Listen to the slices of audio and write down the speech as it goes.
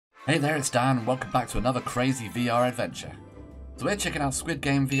Hey there, it's Dan, and welcome back to another crazy VR adventure. So we're checking out Squid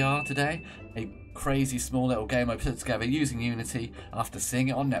Game VR today, a crazy small little game I put together using Unity after seeing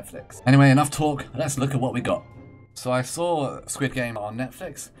it on Netflix. Anyway, enough talk, let's look at what we got. So I saw Squid Game on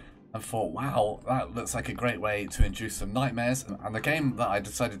Netflix and thought, wow, that looks like a great way to induce some nightmares. And the game that I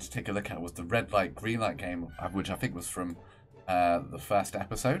decided to take a look at was the red light, green light game, which I think was from the first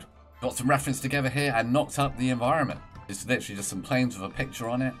episode. Got some reference together here and knocked up the environment. It's literally just some planes with a picture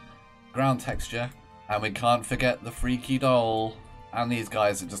on it. Ground texture, and we can't forget the freaky doll, and these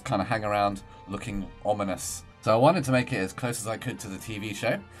guys that just kind of hang around looking ominous. So I wanted to make it as close as I could to the TV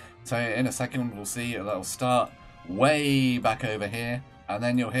show. So in a second we'll see that'll start way back over here, and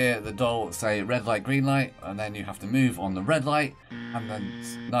then you'll hear the doll say red light, green light, and then you have to move on the red light, and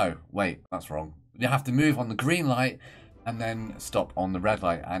then no, wait, that's wrong. You have to move on the green light and then stop on the red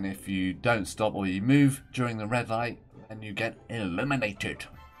light, and if you don't stop or you move during the red light, then you get eliminated.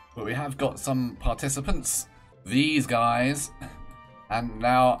 But we have got some participants, these guys, and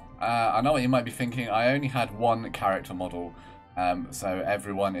now I know what you might be thinking, I only had one character model, so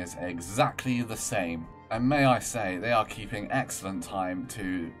everyone is exactly the same. And may I say, they are keeping excellent time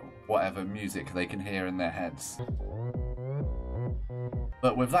to whatever music they can hear in their heads.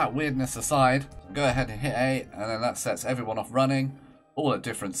 But with that weirdness aside, go ahead and hit A, and then that sets everyone off running, all at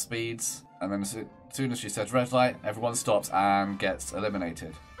different speeds, and then as soon as she says red light, everyone stops and gets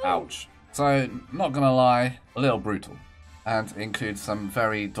eliminated. Ouch. So, not gonna lie, a little brutal. And includes some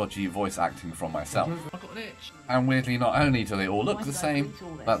very dodgy voice acting from myself. I've got an itch. And weirdly, not only do they all look the same,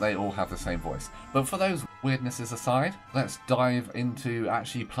 but they all have the same voice. But for those weirdnesses aside, let's dive into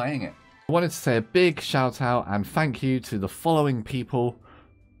actually playing it. I wanted to say a big shout out and thank you to the following people: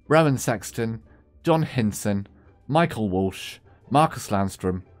 Rowan Sexton, John Hinson, Michael Walsh, Marcus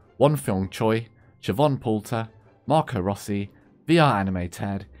Landstrom, Won Fyong Choi, Siobhan Poulter, Marco Rossi, VR Anime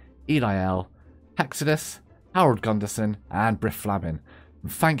Ted, Eli L, Hexodus, Harold Gunderson, and Briff Flabbin.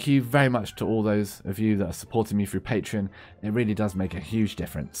 And thank you very much to all those of you that are supporting me through Patreon. It really does make a huge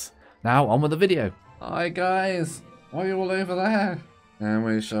difference. Now, on with the video. Hi guys, why are you all over there? And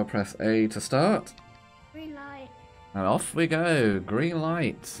we shall press A to start. Green light. And off we go, green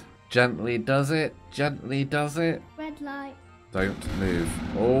light. Gently does it, gently does it. Red light. Don't move.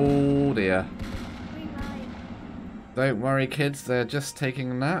 Oh dear. Green light. Don't worry kids, they're just taking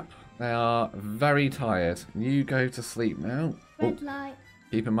a nap. They are very tired. You go to sleep now. Red light.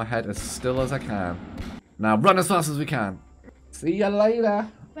 Keeping my head as still as I can. Now run as fast as we can. See you later.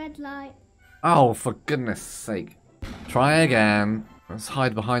 Red light. Oh, for goodness sake. Try again. Let's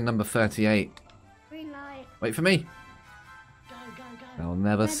hide behind number 38. Green light. Wait for me. Go. They'll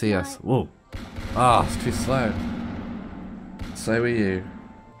never Red see us. light. Whoa. Ah, it's too slow. So are you.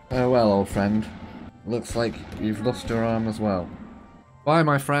 Oh well, old friend. Looks like you've lost your arm as well. Bye,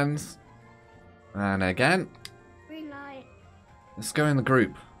 my friends. And again. Green light. Let's go in the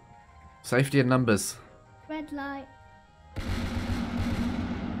group. Safety in numbers. Red light.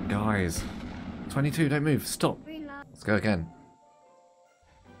 Guys. 22, don't move. Stop. Green light. Let's go again.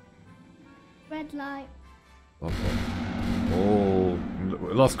 Red light. Oh,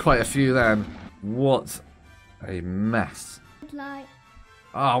 we lost quite a few then. What a mess. Red light.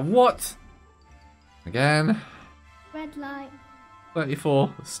 Ah, what? Again. Red light.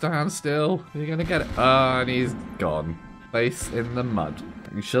 34. Stand still. You're gonna get it. Ah, and he's gone. Face in the mud.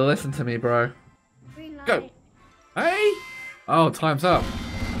 You should listen to me, bro. Green light. Go. Hey! Oh, time's up.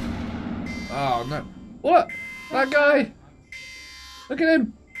 Oh, no. What? That guy! Look at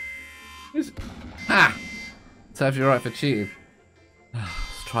him! He's... Ha! Serves you right for cheating.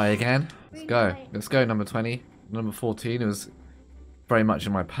 Let's try again. Let's go. Let's go, number 20. Number 14 was very much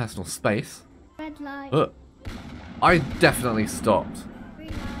in my personal space. Red light. I definitely stopped. Green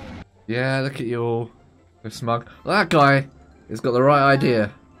light. Yeah, look at you all. You're smug. That guy has got the right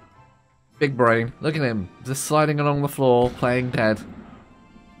idea. Big brain. Look at him. Just sliding along the floor, playing dead.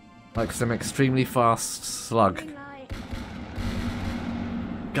 Like some extremely fast slug. Green light.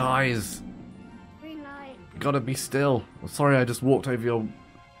 Guys, Green light. you gotta be still. I'm sorry I just walked over your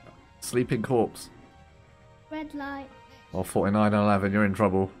sleeping corpse. Red light. Oh, 49 and 11, you're in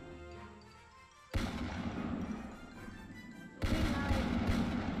trouble. Green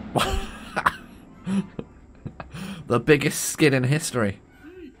light. The biggest skid in history.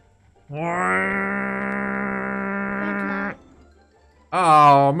 Red light.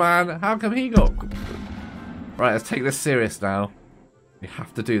 Oh man, how come he got... Right, let's take this serious now. We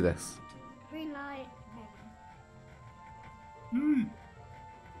have to do this. Green light. I'm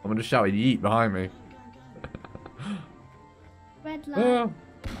gonna shout a yeet behind me. Red light. Ah.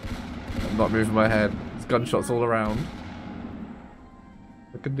 I'm not moving my head. There's gunshots all around.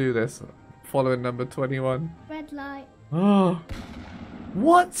 can do this. Following number 21. Red light. Oh.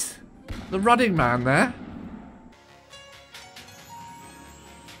 What? The running man there?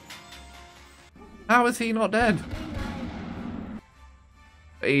 How is he not dead?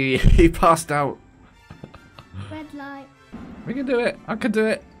 He passed out. Red light. We can do it. I can do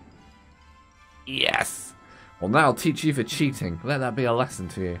it. Yes. Well, now I'll teach you for cheating. Let that be a lesson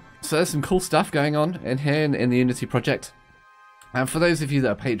to you. So there's some cool stuff going on in here in the Unity project. And for those of you that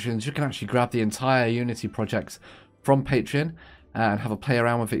are patrons, you can actually grab the entire Unity project from Patreon and have a play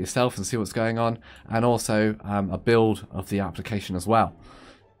around with it yourself and see what's going on. And also a build of the application as well.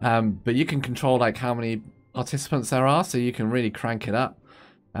 But you can control like how many participants there are, so you can really crank it up.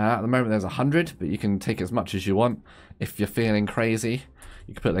 At the moment there's 100, but you can take as much as you want. If you're feeling crazy,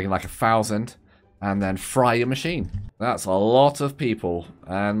 you can put like 1,000 and then fry your machine. That's a lot of people,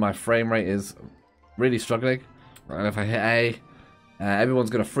 and my frame rate is really struggling. And if I hit A, everyone's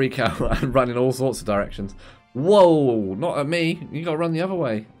going to freak out and run in all sorts of directions. Whoa, not at me. You got to run the other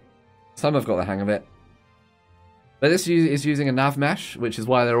way. Some have got the hang of it. But this is using a nav mesh, which is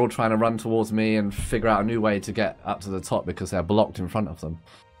why they're all trying to run towards me and figure out a new way to get up to the top because they're blocked in front of them.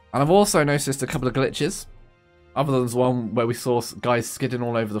 And I've also noticed a couple of glitches. Other than the one where we saw guys skidding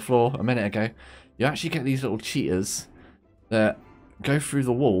all over the floor a minute ago. You actually get these little cheaters that go through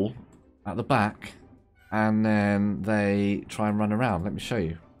the wall at the back and then they try and run around. Let me show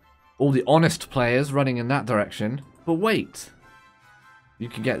you. All the honest players running in that direction. But wait. You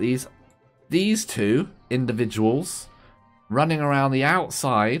can get these two individuals running around the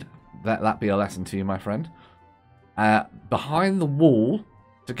outside. Let that be a lesson to you, my friend. Behind the wall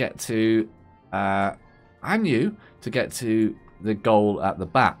to get to, and you to get to the goal at the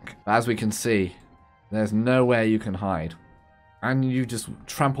back. As we can see, there's nowhere you can hide, and you just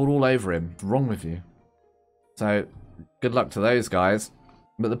trampled all over him. What's wrong with you? So, good luck to those guys.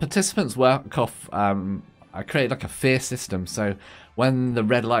 But the participants work off. I created like a fear system, so when the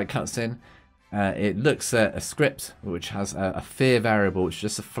red light cuts in, it looks at a script which has a fear variable, which is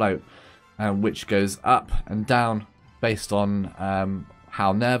just a float, which goes up and down based on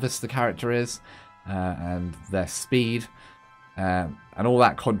how nervous the character is and their speed, and all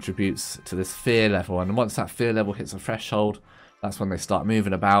that contributes to this fear level. And once that fear level hits a threshold, that's when they start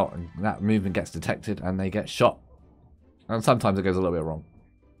moving about, and that movement gets detected and they get shot. And sometimes it goes a little bit wrong.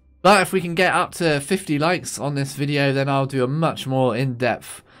 But if we can get up to 50 likes on this video, then I'll do a much more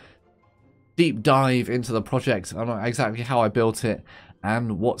in-depth deep dive into the project on exactly how I built it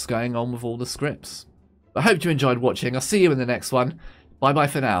and what's going on with all the scripts. I hope you enjoyed watching. I'll see you in the next one. Bye bye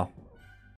for now.